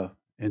owned by an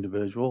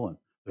individual and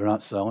they're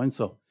not selling.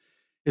 So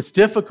it's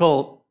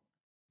difficult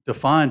to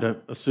find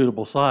a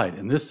suitable site.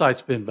 And this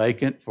site's been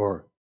vacant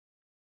for,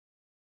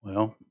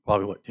 well,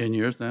 probably 10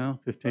 years now,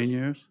 15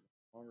 years?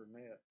 Longer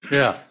than that.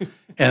 Yeah.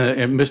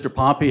 And Mr.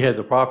 Pompey had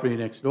the property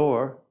next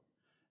door,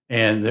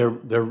 and they're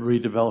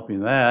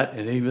redeveloping that.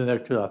 And even there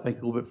too, I think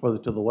a little bit further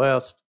to the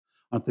west,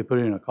 aren't they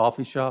putting in a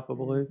coffee shop, I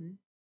believe? Mm-hmm.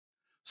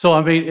 So,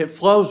 it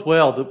flows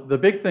well. The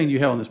big thing you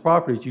have on this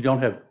property is you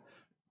don't have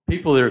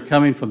people that are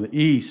coming from the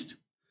east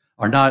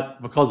are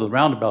not, because of the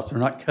roundabouts, they're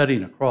not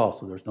cutting across,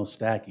 so there's no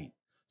stacking.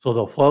 So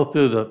they'll flow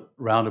through the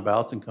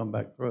roundabouts and come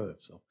back through it.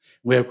 So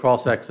we have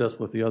cross access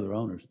with the other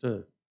owners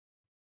too.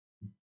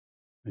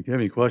 If you have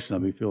any questions,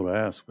 I'd be feel to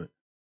ask, but it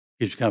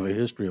gives you kind of a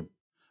history of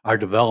our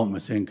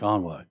developments in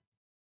Conway.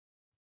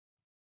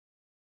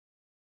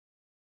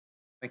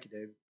 Thank you,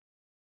 David.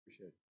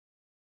 Appreciate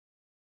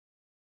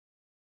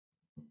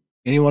it.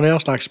 Anyone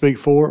else like to speak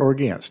for or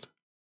against?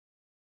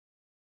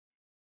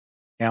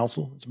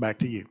 Council, it's back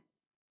to you.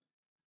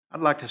 I'd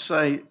like to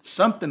say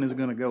something is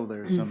going to go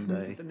there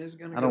someday.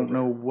 I don't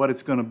know what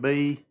it's going to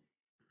be,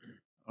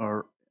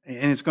 and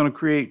it's going to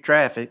create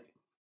traffic,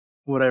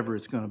 whatever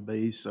it's going to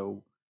be.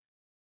 So,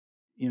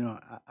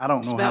 I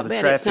don't know how the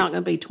traffic. It's not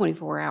going to be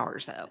 24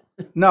 hours though.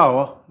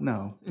 No.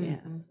 Yeah.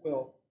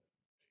 Well,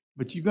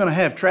 But you're gonna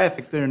have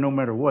traffic there no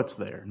matter what's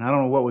there, and I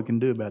don't know what we can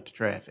do about the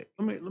traffic.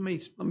 Let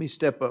me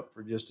step up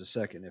for just a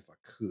second if I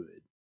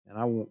could, and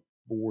I won't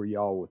bore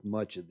y'all with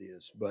much of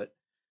this, but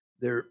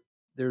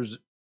there's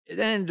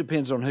it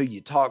depends on who you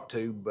talk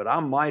to, but I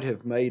might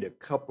have made a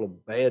couple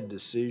of bad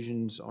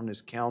decisions on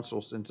this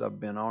council since I've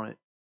been on it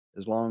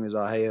as long as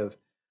I have.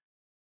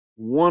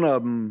 One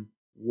of them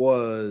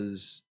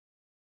was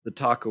the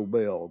Taco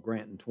Bell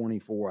granting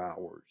 24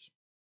 hours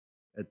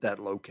at that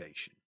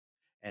location.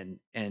 And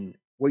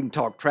we can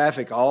talk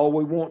traffic all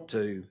we want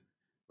to,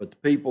 but the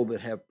people that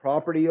have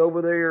property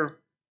over there,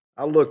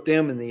 I looked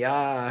them in the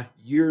eye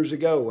years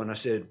ago and I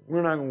said,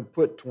 we're not going to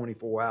put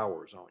 24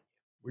 hours on you.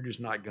 We're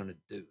just not going to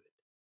do it.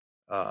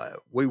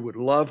 We would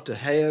love to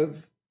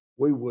have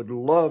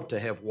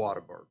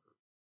Whataburger.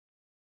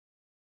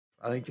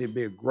 I think they'd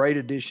be a great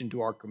addition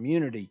to our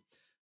community,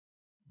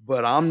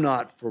 but I'm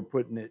not for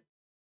putting it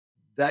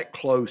that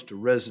close to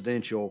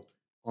residential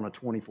on a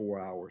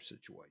 24-hour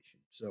situation.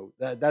 So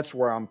that's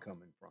where I'm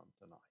coming from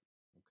tonight.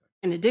 Okay.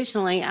 And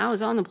additionally, I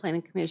was on the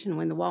planning commission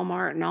when the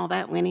Walmart and all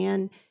that went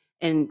in,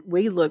 and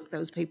we looked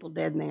those people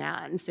dead in the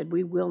eye and said,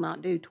 we will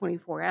not do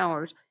 24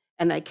 hours.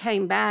 And they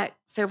came back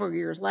several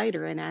years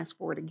later and asked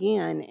for it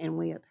again, and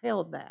we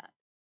upheld that.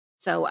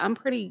 So I'm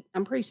pretty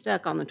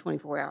stuck on the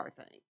 24-hour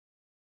thing.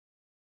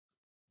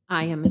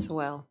 I am as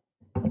well.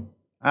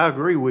 I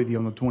agree with you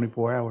on the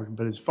 24 hours,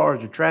 but as far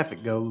as the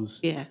traffic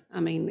goes, Yeah, I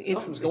mean,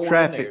 it's the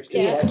traffic.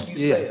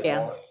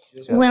 Yeah.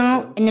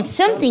 Well, and if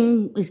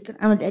something was,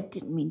 I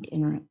didn't mean to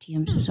interrupt you,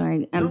 I'm so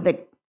sorry,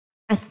 but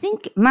I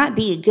think it might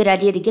be a good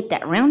idea to get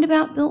that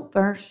roundabout built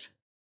first.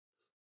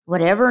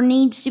 Whatever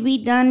needs to be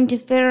done to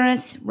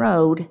Farris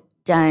Road,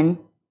 done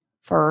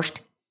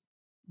first.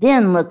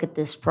 Then look at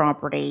this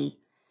property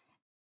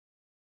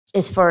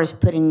as far as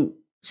putting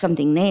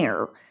something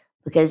there,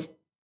 because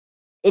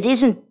it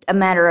isn't a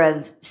matter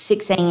of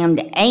 6 a.m.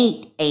 to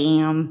 8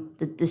 a.m.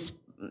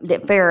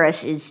 that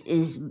Farris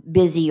is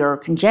busy or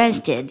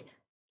congested.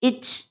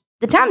 It's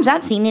the times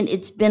I've seen it,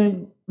 it's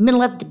been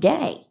middle of the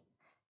day.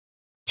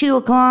 2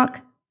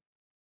 o'clock,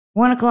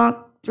 1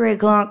 o'clock, 3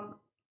 o'clock.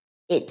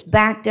 It's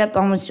backed up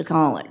almost to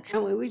college. I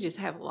mean, we just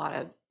have a lot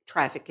of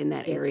traffic in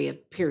that Yes. area,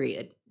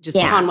 period. Just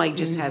Yeah. Conway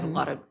just has a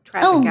lot of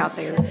traffic out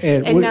there.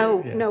 And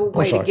no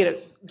way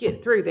to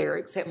get through there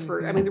except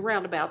for, I mean, the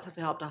roundabouts have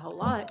helped a whole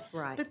lot.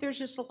 Right. But there's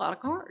just a lot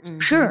of cars.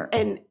 Sure.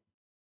 And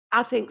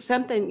I think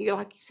something,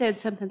 like you said,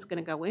 something's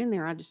going to go in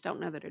there. I just don't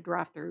know that a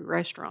drive-through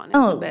restaurant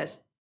is the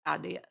best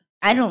idea.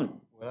 I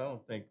don't. Well, I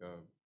don't think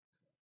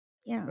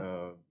Yeah.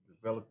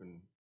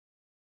 developing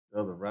the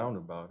other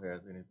roundabout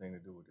has anything to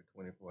do with the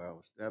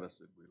 24-hour status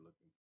that we're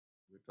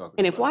talking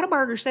And if about.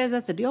 Whataburger says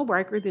that's a deal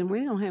breaker, then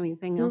we don't have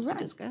anything else to right.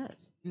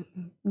 discuss.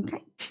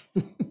 Okay.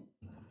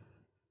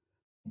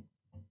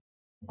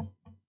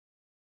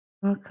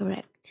 Well,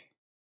 correct.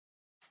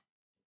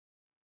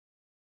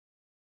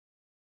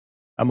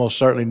 I most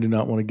certainly do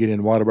not want to get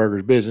into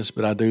Whataburger's business,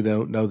 but I do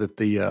know that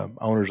the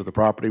owners of the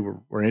property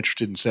were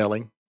interested in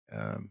selling.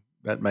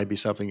 That may be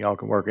something y'all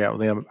can work out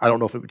with them. I don't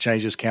know if it would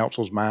change this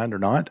council's mind or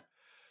not,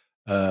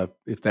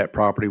 if that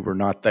property were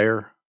not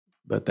there,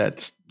 but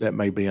that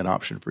may be an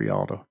option for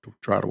y'all to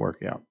try to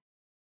work out.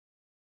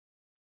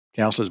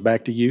 Council, is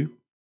back to you.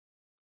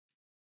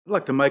 I'd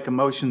like to make a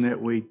motion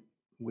that we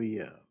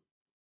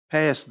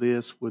pass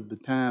this with the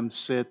time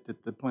set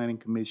that the planning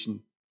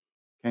commission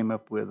came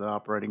up with, the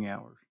operating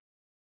hours.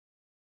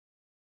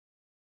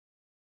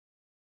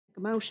 Make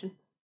a motion.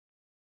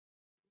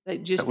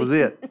 That was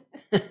it.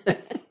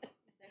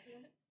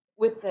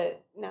 With the,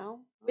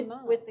 no, I'm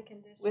not. With the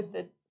conditions. With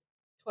the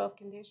 12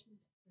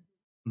 conditions.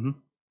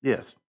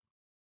 Yes.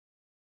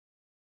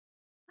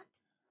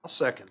 I'll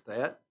second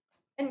that.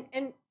 And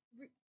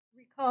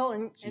recall,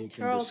 and So you can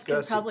Charles can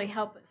discuss it. probably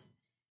help us.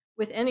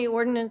 With any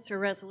ordinance or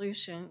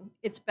resolution,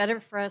 it's better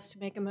for us to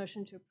make a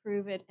motion to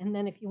approve it, and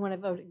then if you want to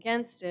vote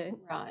against it,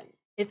 Right.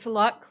 it's a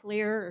lot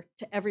clearer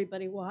to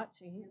everybody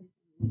watching.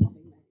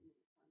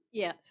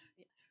 Yes,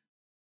 yes.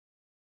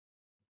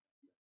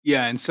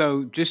 Yeah, and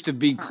so just to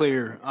be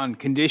clear, on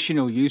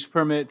conditional use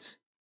permits,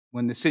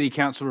 when the city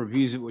council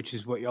reviews it, which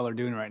is what y'all are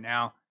doing right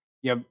now,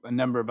 you have a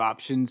number of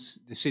options.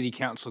 The city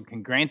council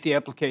can grant the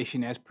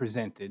application as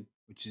presented,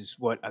 which is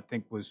what I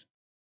think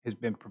has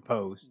been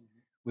proposed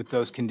with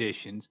those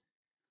conditions.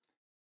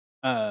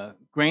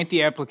 Grant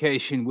the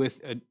application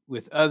with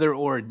other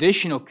or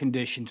additional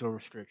conditions or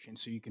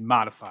restrictions, so you can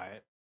modify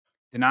it.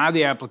 Deny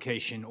the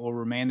application or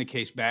remand the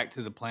case back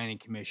to the planning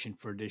commission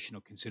for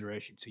additional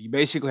consideration. So you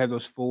basically have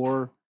those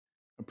four: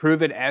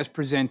 approve it as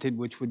presented,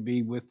 which would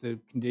be with the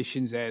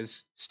conditions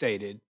as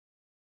stated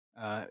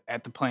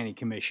at the planning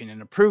commission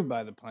and approved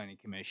by the planning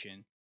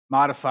commission,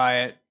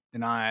 modify it,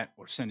 deny it,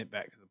 or send it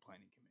back to the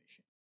planning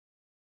commission.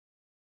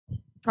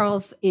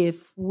 Charles,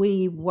 if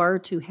we were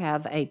to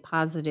have a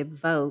positive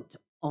vote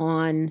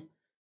on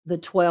the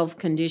 12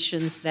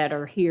 conditions that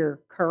are here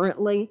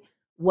currently,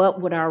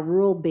 what would our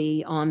rule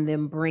be on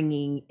them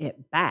bringing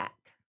it back?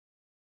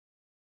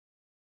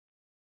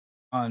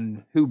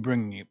 On who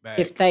bringing it back?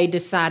 If they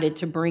decided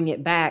to bring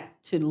it back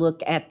to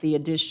look at the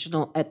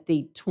additional, at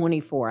the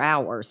 24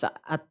 hours,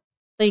 I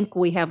think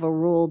we have a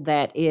rule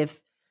that if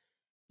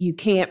you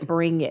can't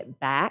bring it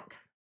back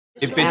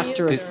If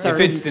after a it's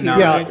certain denied.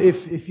 Yeah,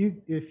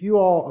 period. if you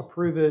all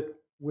approve it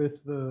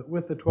with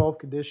the 12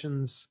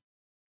 conditions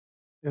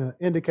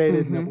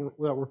indicated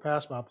that were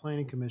passed by a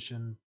planning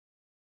commission,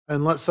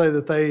 and let's say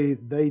that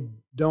they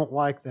don't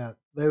like that,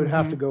 they would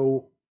have to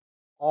go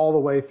all the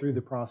way through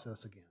the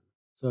process again.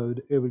 So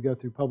it would go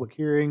through public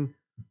hearing,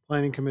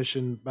 planning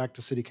commission, back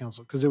to city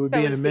council, because it would be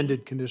So an is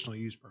amended conditional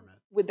use permit.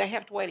 Would they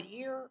have to wait a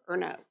year or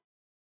no?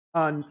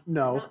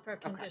 No. Not for a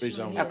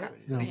conditional Okay.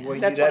 use. No. Yeah, Well,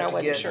 that's you'd what I have to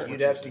wasn't get, sure.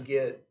 you'd have to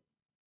get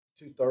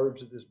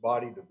 2/3 of this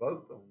body to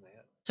vote on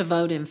that, To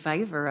vote in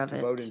favor of to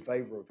it. vote in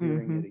favor of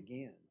hearing it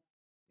again.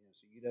 Yeah,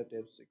 so you'd have to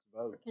have 6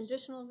 votes. I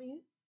Conditional use?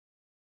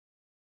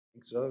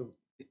 think so.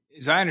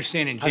 As I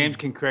understand it, James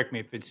can correct me,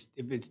 if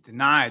it's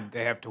denied,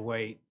 they have to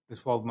wait the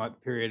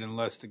 12-month period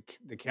unless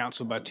the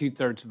council by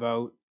 2/3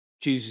 vote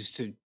chooses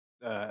to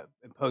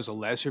impose a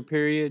lesser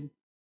period.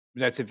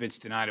 But that's if it's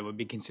denied, it would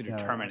be considered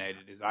Yeah.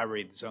 terminated, as I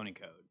read the zoning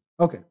code.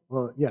 Okay,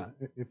 well, yeah,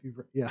 if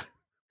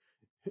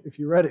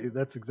you read it,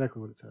 that's exactly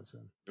what it says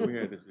then. So we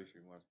had this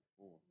issue once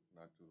before,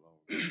 not too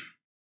long.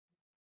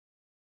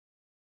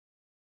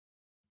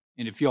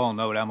 And if you all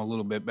know it, I'm a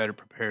little bit better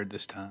prepared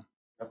this time.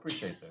 I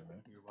appreciate that,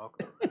 man. You're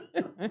welcome.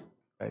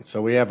 Okay,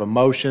 so we have a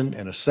motion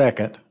and a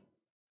second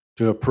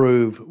to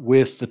approve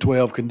with the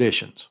 12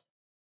 conditions.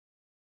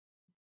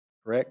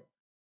 Correct?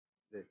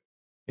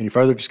 Any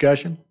further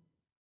discussion?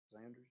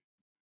 Sanders,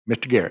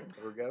 Mr. Garrett?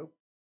 there we go.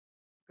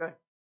 Okay.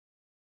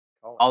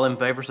 Call it. All in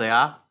favor, say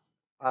aye.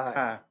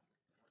 Aye.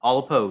 All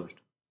opposed?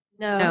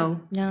 No.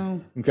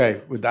 No.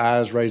 Okay, with the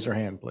ayes, raise their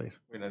hand, please.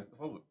 Wait,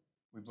 hold it.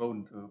 We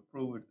voting to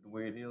approve it the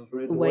way it is, The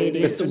right? way it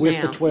is With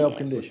the now, 12 yes.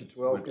 conditions.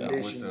 12 With the- with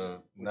conditions, the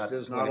which not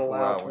does the not 24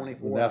 allow hours.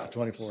 24 hours. Without the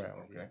 24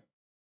 hours. Okay.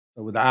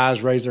 So with the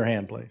ayes, raise their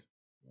hand, please.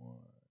 1,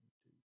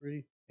 2,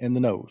 3. And the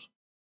noes.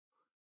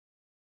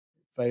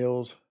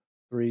 Fails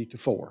 3 to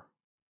 4.